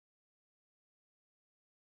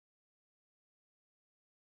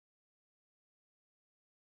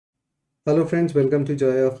Hello friends, welcome to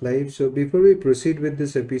Joy of Life. So before we proceed with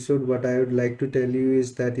this episode, what I would like to tell you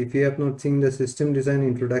is that if you have not seen the system design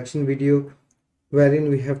introduction video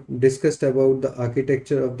wherein we have discussed about the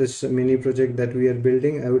architecture of this mini project that we are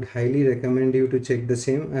building, I would highly recommend you to check the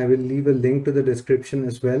same. I will leave a link to the description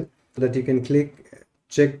as well so that you can click,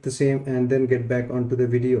 check the same and then get back onto the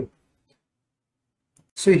video.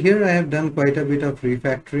 So here I have done quite a bit of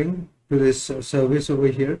refactoring to this service over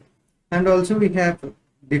here, and also we have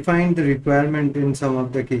defined the requirement in some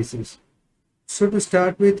of the cases. So to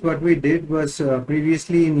start with, what we did was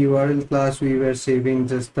previously in URL class we were saving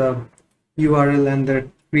just the URL and the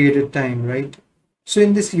created time, right? So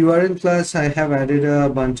in this URL class I have added a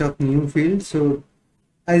bunch of new fields. So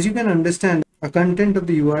as you can understand, a content of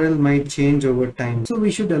the URL might change over time. So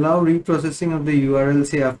we should allow reprocessing of the URL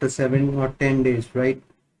say after 7 or 10 days, right?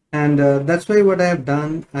 And that's why what I have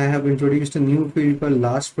done, I have introduced a new field called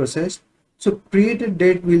last processed. So created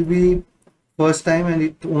date will be first time and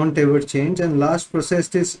it won't ever change, and last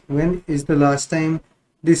processed is when is the last time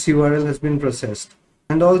this URL has been processed.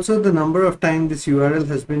 And also the number of time this URL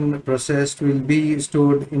has been processed will be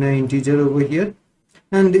stored in an integer over here.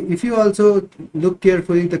 And if you also look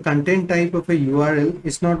carefully, the content type of a URL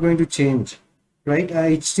is not going to change, right?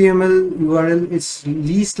 A HTML URL is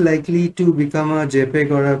least likely to become a JPEG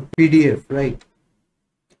or a PDF, right?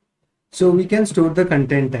 So we can store the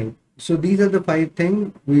content type. So these are the 5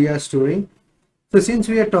 things we are storing. So since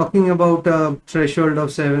we are talking about a threshold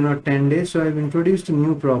of 7 or 10 days, so I've introduced a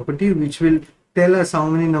new property which will tell us how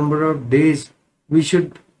many number of days we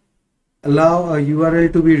should allow a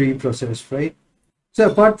URL to be reprocessed, right? So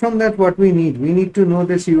apart from that, what we need to know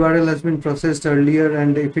this URL has been processed earlier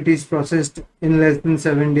and if it is processed in less than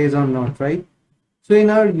 7 days or not, right? So in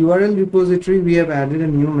our URL repository, we have added a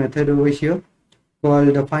new method over here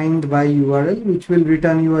called find by URL, which will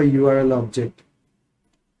return you a URL object.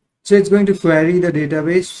 So it's going to query the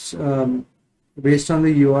database based on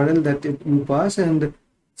the URL that you pass, and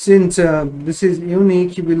since this is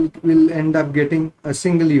unique, you will end up getting a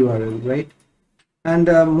single URL, right? And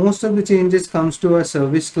most of the changes comes to our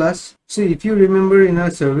service class. So if you remember in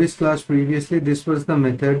our service class previously, this was the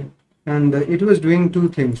method, and it was doing 2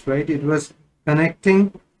 things, right? It was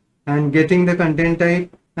connecting and getting the content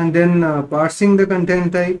type, and then parsing the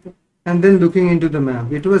content type, and then looking into the map.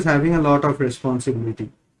 It was having a lot of responsibility,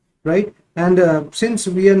 right? And since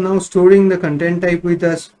we are now storing the content type with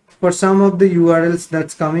us, for some of the URLs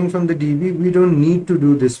that's coming from the DB, we don't need to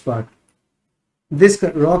do this part. This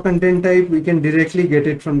raw content type, we can directly get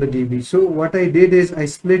it from the DB. So what I did is I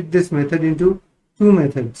split this method into 2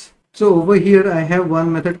 methods. So over here I have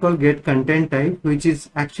one method called get content type, which is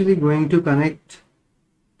actually going to connect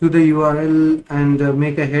to the URL and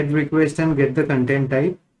make a head request and get the content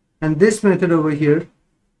type. And this method over here,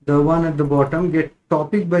 the one at the bottom, get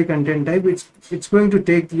topic by content type, it's going to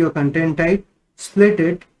take your content type, split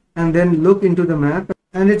it, and then look into the map,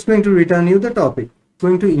 and it's going to return you the topic. It's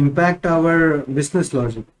going to impact our business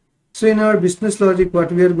logic. So in our business logic,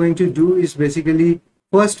 what we are going to do is basically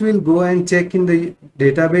first we'll go and check in the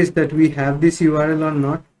database that we have this URL or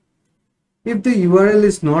not. If the URL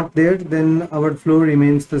is not there, then our flow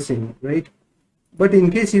remains the same, right? But in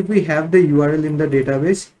case if we have the URL in the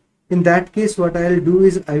database, in that case what I'll do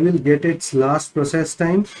is I will get its last process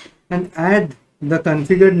time and add the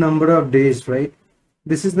configured number of days, right?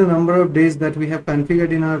 This is the number of days that we have configured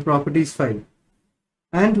in our properties file.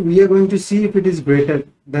 And we are going to see if it is greater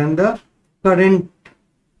than the current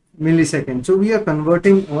millisecond. So we are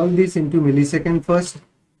converting all these into millisecond first.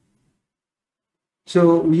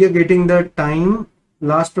 So we are getting the time,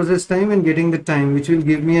 last process time, and getting the time, which will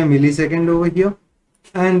give me a millisecond over here.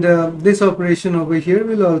 And this operation over here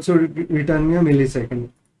will also return me a millisecond.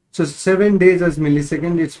 So 7 days as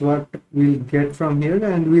millisecond is what we'll get from here,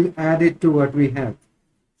 and we'll add it to what we have.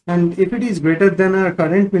 And if it is greater than our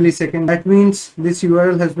current millisecond, that means this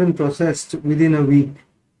URL has been processed within a week.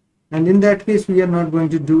 And in that case, we are not going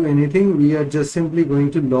to do anything. We are just simply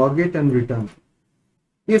going to log it and return.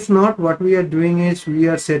 If not, what we are doing is we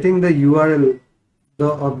are setting the URL,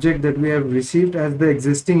 the object that we have received, as the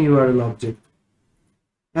existing URL object.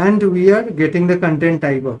 And we are getting the content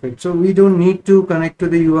type of it. So we don't need to connect to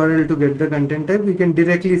the URL to get the content type. We can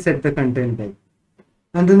directly set the content type.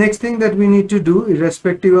 And the next thing that we need to do,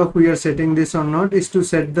 irrespective of we are setting this or not, is to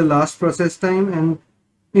set the last process time and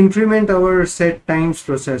increment our set times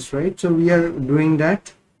process, right? So we are doing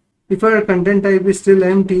that. If our content type is still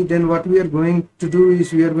empty, then what we are going to do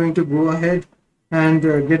is we are going to go ahead and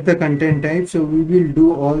get the content type. So we will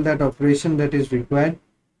do all that operation that is required.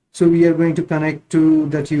 So we are going to connect to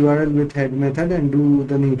that URL with head method and do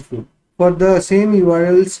the needful. For the same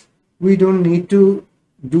URLs, we don't need to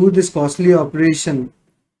do this costly operation.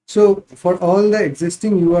 So for all the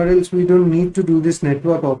existing URLs, we don't need to do this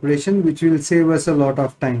network operation, which will save us a lot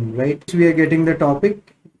of time, right? We are getting the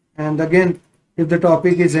topic, and again, if the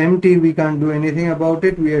topic is empty, we can't do anything about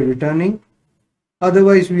it. We are returning.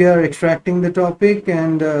 Otherwise, we are extracting the topic,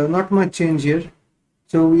 and not much change here.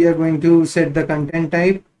 So we are going to set the content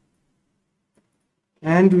type,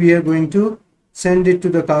 and we are going to send it to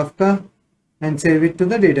the Kafka and save it to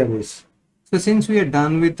the database. So since we are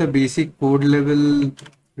done with the basic code level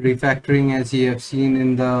refactoring, as you have seen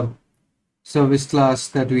in the service class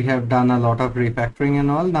that we have done a lot of refactoring and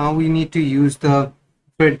all, now we need to use the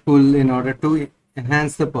thread pool in order to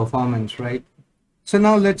enhance the performance, right? So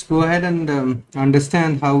now let's go ahead and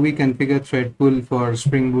understand how we configure thread pool for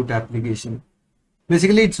Spring Boot application.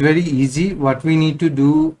 Basically, it's very easy. What we need to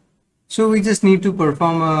do, so we just need to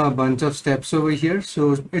perform a bunch of steps over here.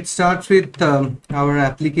 So it starts with our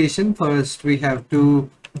application. First, we have to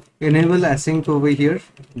enable async over here,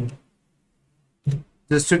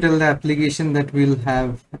 just to tell the application that we'll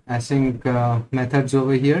have async methods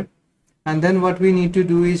over here. And then what we need to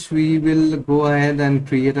do is we will go ahead and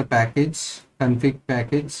create a package, config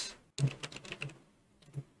package.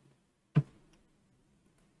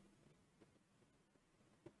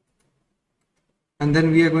 And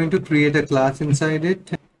then we are going to create a class inside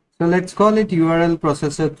it. So let's call it URL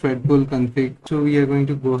processor thread pool config. So we are going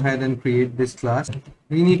to go ahead and create this class.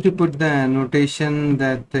 We need to put the annotation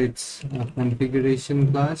that it's a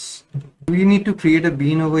configuration class. We need to create a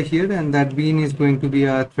bean over here, and that bean is going to be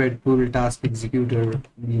a thread pool task executor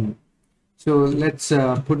bean. So let's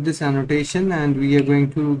put this annotation, and we are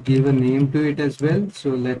going to give a name to it as well.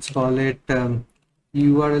 So let's call it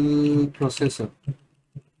URL processor.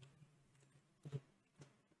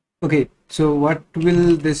 Okay, so what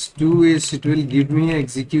will this do is it will give me an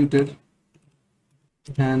executor,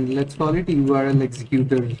 and let's call it URL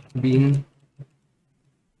executor bean.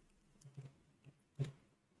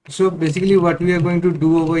 So basically what we are going to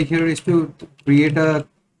do over here is to create a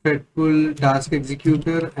thread pool task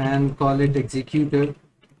executor and call it executor,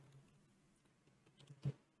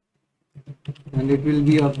 and it will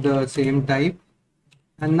be of the same type.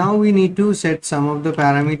 And now we need to set some of the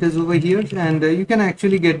parameters over here, and you can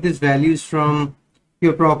actually get these values from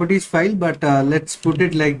your properties file, but let's put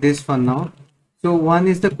it like this for now. So one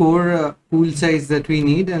is the core pool size that we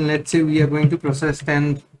need, and let's say we are going to process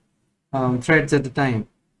 10 threads at a time.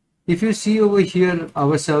 If you see over here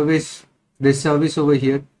our service, this service over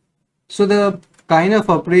here, so the kind of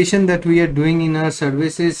operation that we are doing in our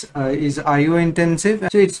service is IO intensive.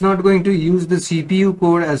 So it's not going to use the CPU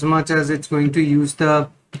core as much as it's going to use the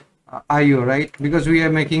IO, right? Because we are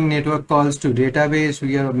making network calls to database,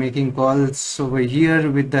 we are making calls over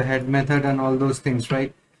here with the head method and all those things,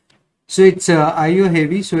 right? So it's IO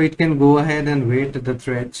heavy, so it can go ahead and wait the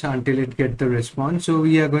threads until it gets the response. So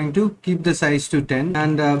we are going to keep the size to 10,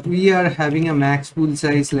 and we are having a max pool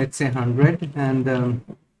size, let's say 100, and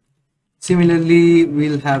similarly,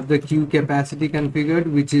 we'll have the queue capacity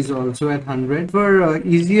configured, which is also at 100. For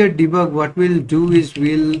easier debug, what we'll do is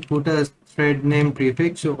we'll put a thread name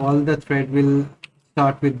prefix. So all the thread will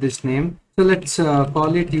start with this name. So let's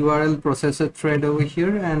call it URL processor thread over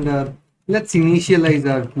here, and let's initialize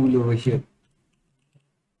our pool over here.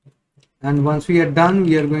 And once we are done,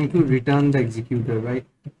 we are going to return the executor, right?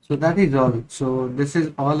 So that is all. So this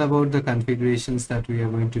is all about the configurations that we are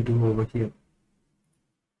going to do over here.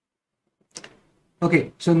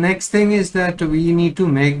 Okay, so next thing is that we need to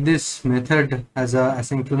make this method as a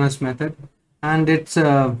asynchronous method, and it's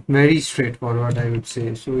very straightforward, I would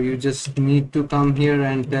say. So you just need to come here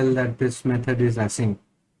and tell that this method is async,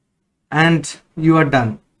 and you are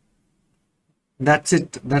done. That's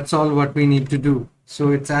it. That's all what we need to do.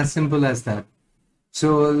 So it's as simple as that.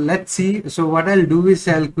 So let's see. So what I'll do is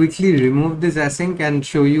I'll quickly remove this async and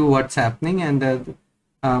show you what's happening, and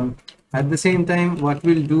at the same time, what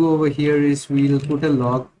we'll do over here is we'll put a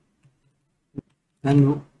log,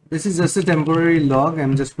 and this is just a temporary log.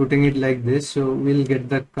 I'm just putting it like this. So we'll get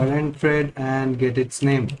the current thread and get its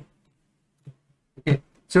name. Okay.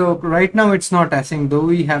 So right now it's not async, though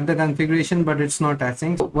we have the configuration, but it's not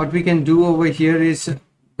async. So what we can do over here is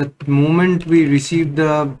the moment we receive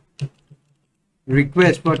the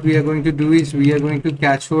request, what we are going to do is we are going to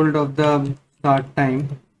catch hold of the start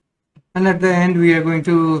time, and at the end we are going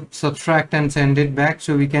to subtract and send it back,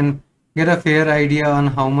 so we can get a fair idea on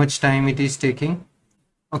how much time it is taking.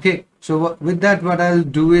 Okay, so with that, what I'll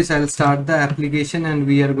do is I'll start the application, and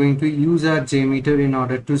we are going to use our JMeter in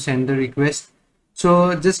order to send the request.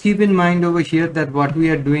 So just keep in mind over here that what we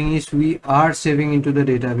are doing is we are saving into the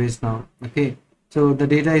database now. Okay, So the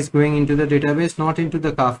data is going into the database, not into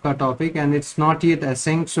the Kafka topic, and it's not yet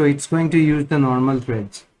async, so it's going to use the normal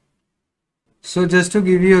threads. So just to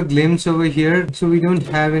give you a glimpse over here, so we don't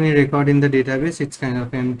have any record in the database, it's kind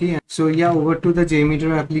of empty. So yeah, over to the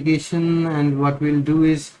JMeter application, and what we'll do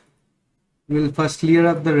is we'll first clear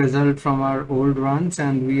up the result from our old runs,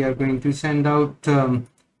 and we are going to send out 10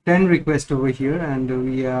 requests over here, and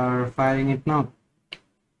we are firing it now.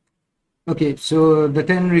 Okay, so the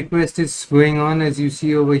 10 request is going on. As you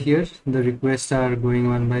see over here, the requests are going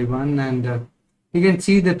one by one, and you can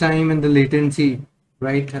see the time and the latency,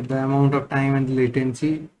 right? The amount of time and the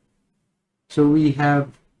latency. So we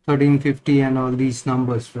have 1350 and all these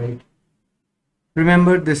numbers, right?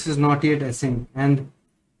 Remember, this is not yet async. And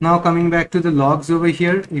now coming back to the logs over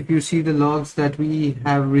here, if you see the logs that we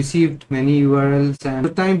have received many URLs, and the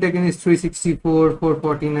time taken is 364,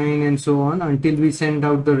 449 and so on, until we send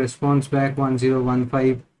out the response back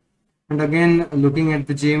 1015. And again, looking at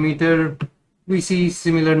the JMeter, we see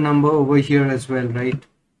similar number over here as well, right?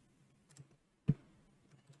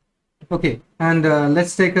 Okay, and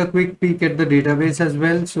let's take a quick peek at the database as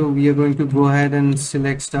well. So we are going to go ahead and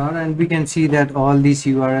select star, and we can see that all these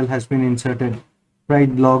URL has been inserted,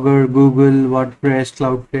 right? Blogger, Google, WordPress,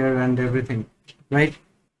 Cloudflare, and everything, right?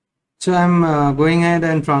 So I'm going ahead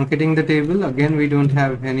and truncating the table. Again, we don't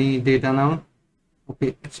have any data now.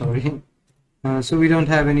 Okay, sorry. So we don't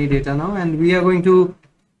have any data now, and we are going to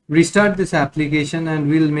restart this application, and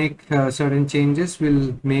we'll make certain changes.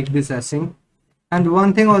 We'll make this async. And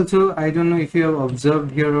one thing also, I don't know if you have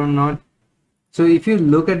observed here or not. So if you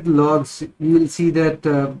look at the logs, you will see that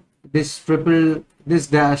this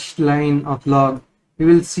dashed line of log, you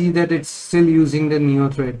will see that it's still using the neo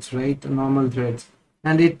threads, right? The normal threads.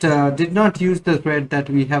 And it did not use the thread that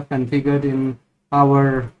we have configured in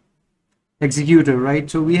our executor, right?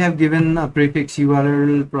 So we have given a prefix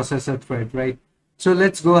URL processor thread, right? So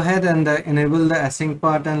let's go ahead and enable the async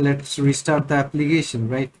part, and let's restart the application,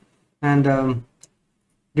 right? And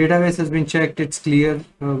database has been checked, it's clear.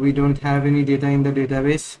 We don't have any data in the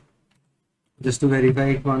database. Just to verify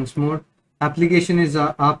it once more, application is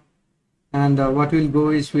up, and what we'll go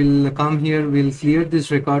is we'll come here, we'll clear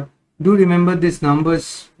this record. Do remember these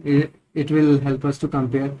numbers, it will help us to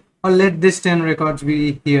compare, or let this 10 records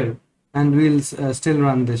be here, and we'll still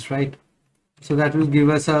run this, right? So that will give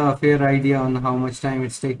us a fair idea on how much time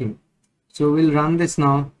it's taking. So we'll run this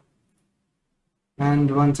now.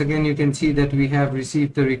 And once again, you can see that we have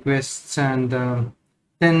received the requests, and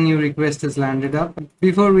 10 new requests has landed up.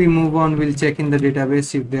 Before we move on, we'll check in the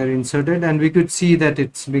database if they're inserted, and we could see that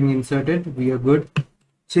it's being inserted. We are good.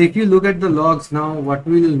 So if you look at the logs now, what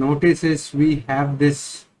we'll notice is we have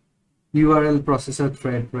this URL processor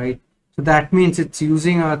thread, right? So that means it's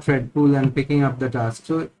using our thread pool and picking up the task.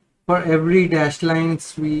 So for every dash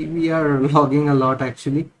lines, we are logging a lot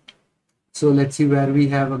actually. So let's see where we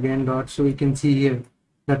have again dot. So we can see here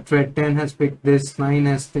that thread 10 has picked this, 9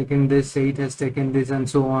 has taken this, 8 has taken this, and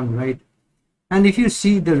so on, right? And if you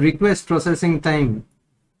see the request processing time,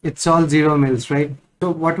 it's all 0 mils, right?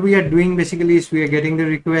 So what we are doing basically is we are getting the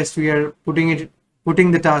request, we are putting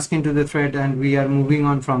the task into the thread, and we are moving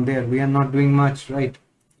on from there. We are not doing much, right?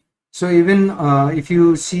 So even if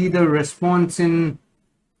you see the response in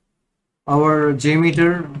our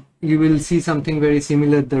JMeter, you will see something very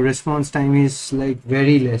similar. The response time is like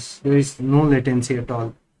very less. There is no latency at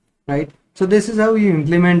all, right? So this is how you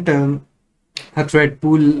implement a thread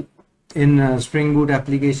pool in a Spring Boot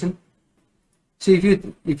application. So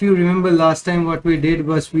if you remember last time, what we did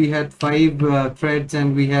was we had 5 threads,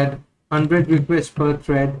 and we had 100 requests per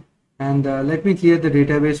thread. And let me clear the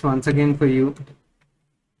database once again for you.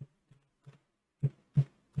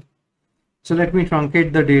 So let me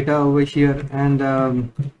truncate the data over here, and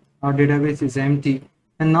our database is empty.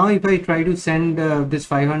 And now if I try to send this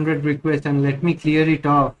 500 request, and let me clear it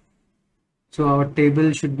off, so our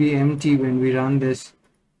table should be empty when we run this.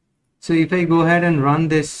 So if I go ahead and run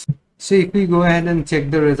this, so if we go ahead and check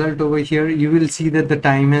the result over here, you will see that the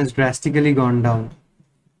time has drastically gone down,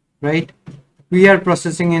 right? We are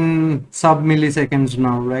processing in sub milliseconds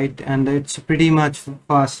now, right? And it's pretty much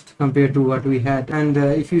fast compared to what we had. And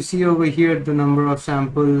if you see over here, the number of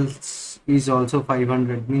samples is also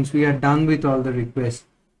 500, means we are done with all the requests,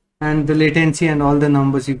 and the latency and all the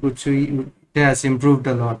numbers you could see, it has improved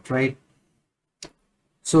a lot, right?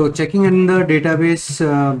 So checking in the database,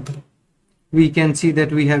 we can see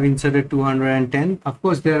that we have inserted 210. Of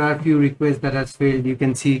course, there are few requests that has failed. You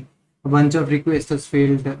can see a bunch of requests has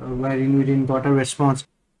failed wherein we didn't got a response,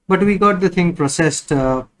 but we got the thing processed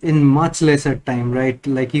in much lesser time, right?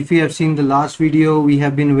 Like if you have seen the last video, we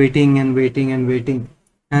have been waiting and waiting and waiting.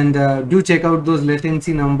 And do check out those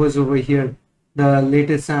latency numbers over here. the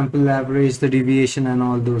latest sample average, the deviation and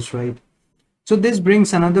all those, right? So this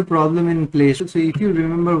brings another problem in place. So if you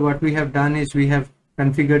remember, what we have done is we have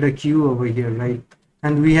configured a queue over here, right?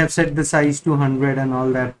 And we have set the size to 100 and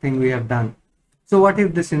all that thing we have done. So what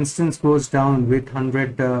if this instance goes down with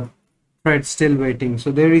 100 threads still waiting?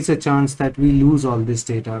 So there is a chance that we lose all this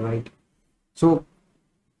data, right? So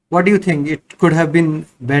what do you think? It could have been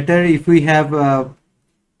better if we have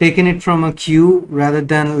taken it from a queue rather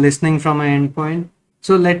than listening from an endpoint.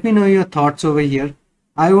 So let me know your thoughts over here.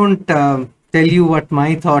 I won't tell you what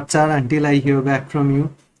my thoughts are until I hear back from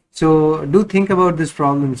you. So do think about this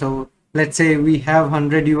problem. So let's say we have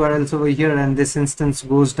 100 URLs over here and this instance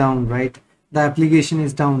goes down, right? The application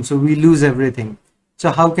is down, so we lose everything.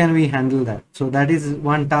 So how can we handle that? So that is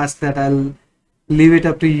one task that I'll leave it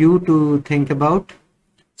up to you to think about.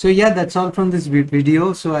 So yeah, that's all from this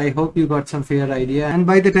video. So I hope you got some fair idea. And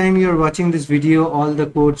by the time you're watching this video, all the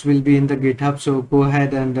codes will be in the GitHub. So go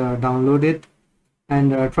ahead and download it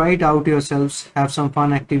and try it out yourselves. Have some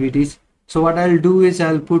fun activities. So what I'll do is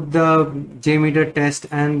I'll put the JMeter test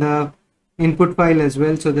and the input file as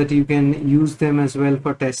well, so that you can use them as well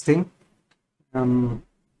for testing.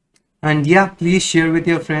 And yeah, please share with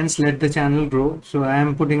your friends. Let the channel grow. So I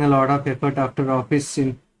am putting a lot of effort after office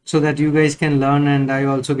in, so that you guys can learn, and I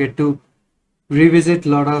also get to revisit a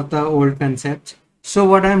lot of the old concepts. So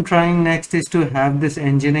what I'm trying next is to have this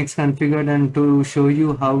Nginx configured and to show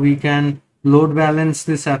you how we can load balance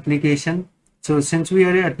this application. So since we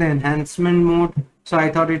are at the enhancement mode, so I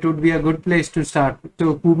thought it would be a good place to start.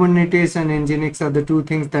 So Kubernetes and Nginx are the two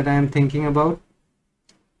things that I am thinking about.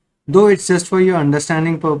 Though it's just for your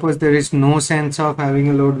understanding purpose, there is no sense of having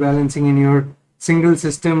a load balancing in your single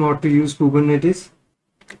system or to use Kubernetes.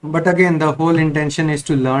 But again, the whole intention is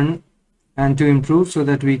to learn and to improve so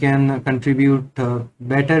that we can contribute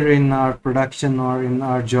better in our production or in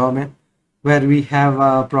our job where we have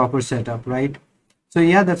a proper setup, right? So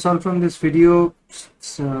yeah, that's all from this video.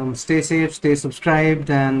 Stay safe, stay subscribed,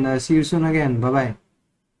 and see you soon again. Bye bye.